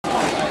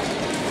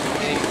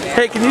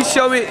Hey, can you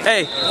show me?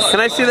 Hey, can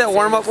I see that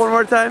warm up one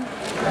more time?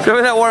 Show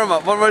me that warm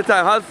up one more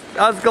time.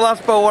 How's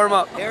Gillespie warm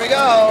up? Here we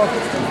go.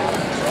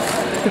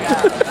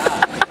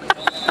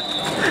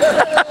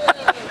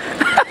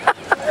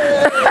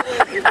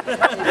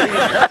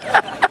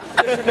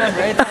 You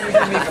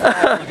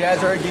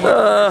guys are giving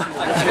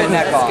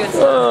neck off.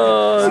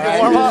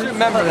 Warm up.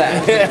 Remember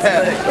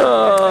that.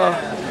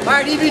 All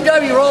right,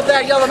 BTW, roll up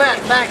that yellow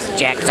mat, Max.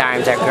 Jack's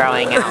arms are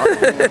growing out.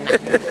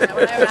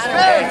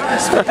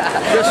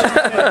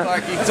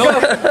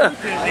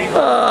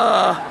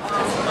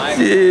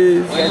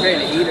 Jeez.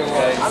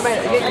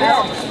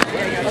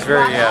 It's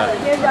very,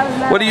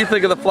 What do you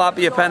think of the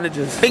floppy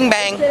appendages? Bing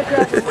bang.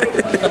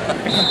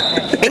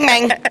 Bing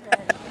bang.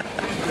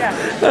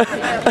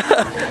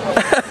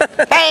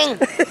 Bang.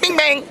 Bing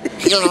bang.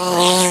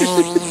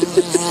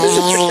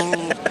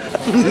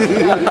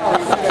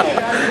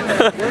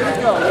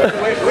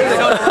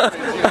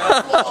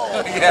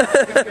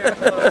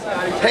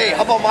 Hey,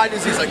 how about my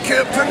disease? I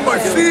can't pick my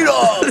feet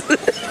up.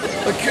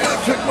 I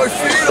can't pick my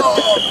feet up.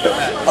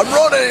 I'm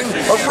running.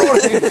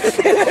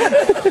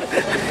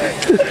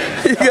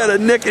 You got a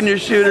nick in your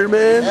shooter,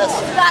 man.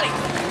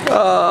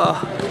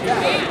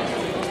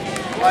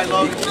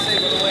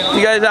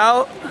 You guys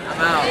out?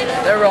 I'm out.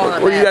 They're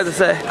rolling. What do you guys to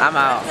say? I'm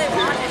out.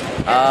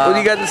 What do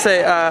you guys to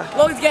say?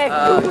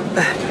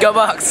 Go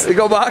Bucks.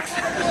 Go Bucks.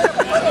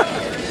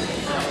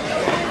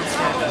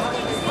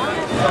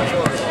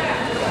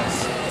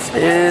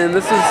 And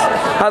this is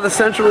how the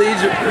Central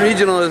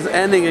Regional is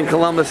ending in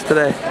Columbus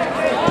today.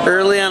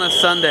 Early on a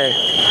Sunday.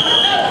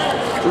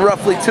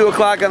 Roughly 2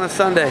 o'clock on a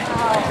Sunday.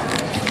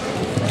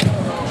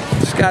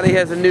 Scotty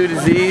has a new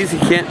disease. He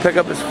can't pick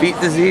up his feet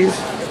disease.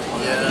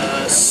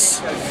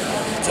 Yes.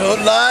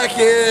 Don't like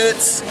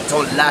it.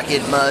 Don't like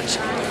it much.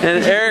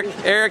 And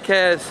Eric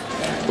has,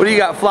 what do you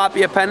got,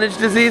 floppy appendage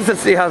disease?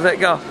 Let's see, how's that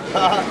go?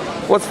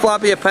 What's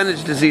floppy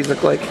appendage disease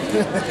look like?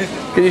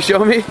 Can you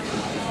show me?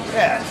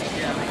 Yeah.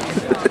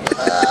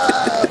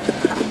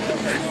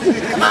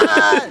 Come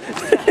on!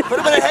 Put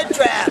him in a head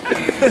trap!